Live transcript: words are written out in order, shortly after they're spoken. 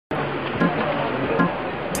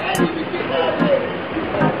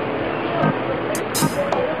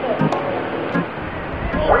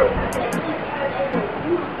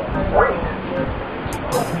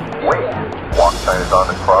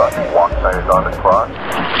on the clock.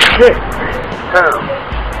 6, 2,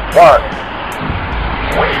 1.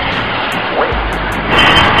 Wait.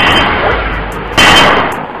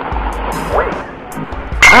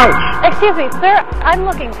 ouch! Excuse me, sir. I'm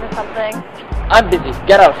looking for something. I'm busy.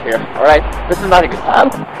 Get out of here, alright? This is not a good time.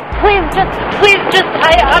 Please,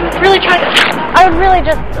 I'm really trying to... I would really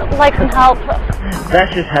just like some help.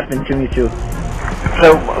 That just happened to me too.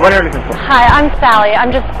 So, what are you looking for? Hi, I'm Sally.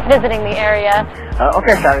 I'm just visiting the area.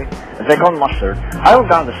 Okay, Sally. They call Mustard. I live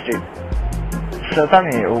down the street. So tell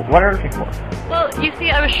me, what are you looking for? Well, you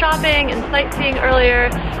see, I was shopping and sightseeing earlier,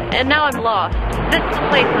 and now I'm lost. This is the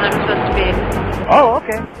place that I'm supposed to be. Oh,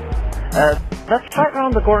 okay. That's right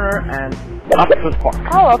around the corner and up to the park.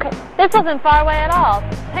 Oh, okay. This wasn't far away at all.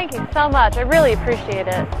 Thank you so much. I really appreciate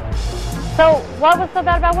it. So, what was so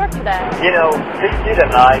bad about work today? You know, this dude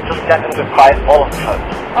and I just got into a fight all of a sudden.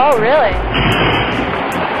 Oh, really?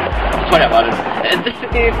 Sorry about it. That's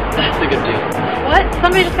a good deal. What?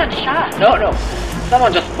 Somebody just got shot. No.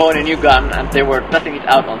 Someone just bought a new gun and they were testing it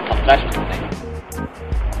out on some flash or something.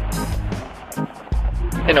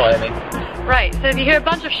 You know what I mean? Right, so if you hear a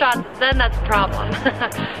bunch of shots, then that's a problem.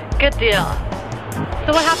 Good deal.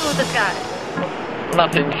 So what happened with this guy?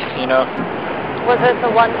 Nothing, you know. Was this a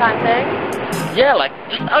one-time thing? Yeah, like,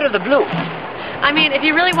 just out of the blue. I mean, if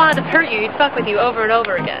he really wanted to hurt you, he'd fuck with you over and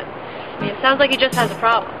over again. I mean, it sounds like he just has a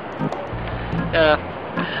problem. Yeah.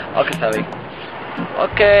 Okay, Sally.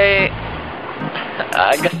 Okay.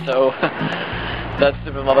 I guess so. That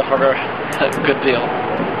stupid motherfucker. Good deal.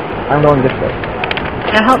 I'm going this way.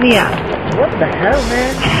 Now help me out. What the hell,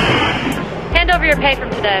 man? Hand over your pay from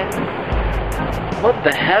today. What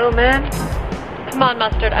the hell, man? Come on,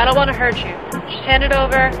 Mustard, I don't want to hurt you. Just hand it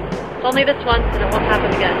over. It's only this once and it won't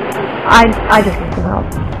happen again. I just need some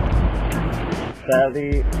help.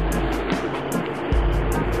 Sally.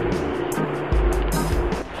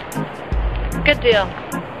 Good deal.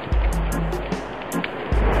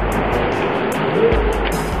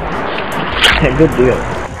 Good deal.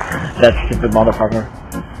 That stupid motherfucker.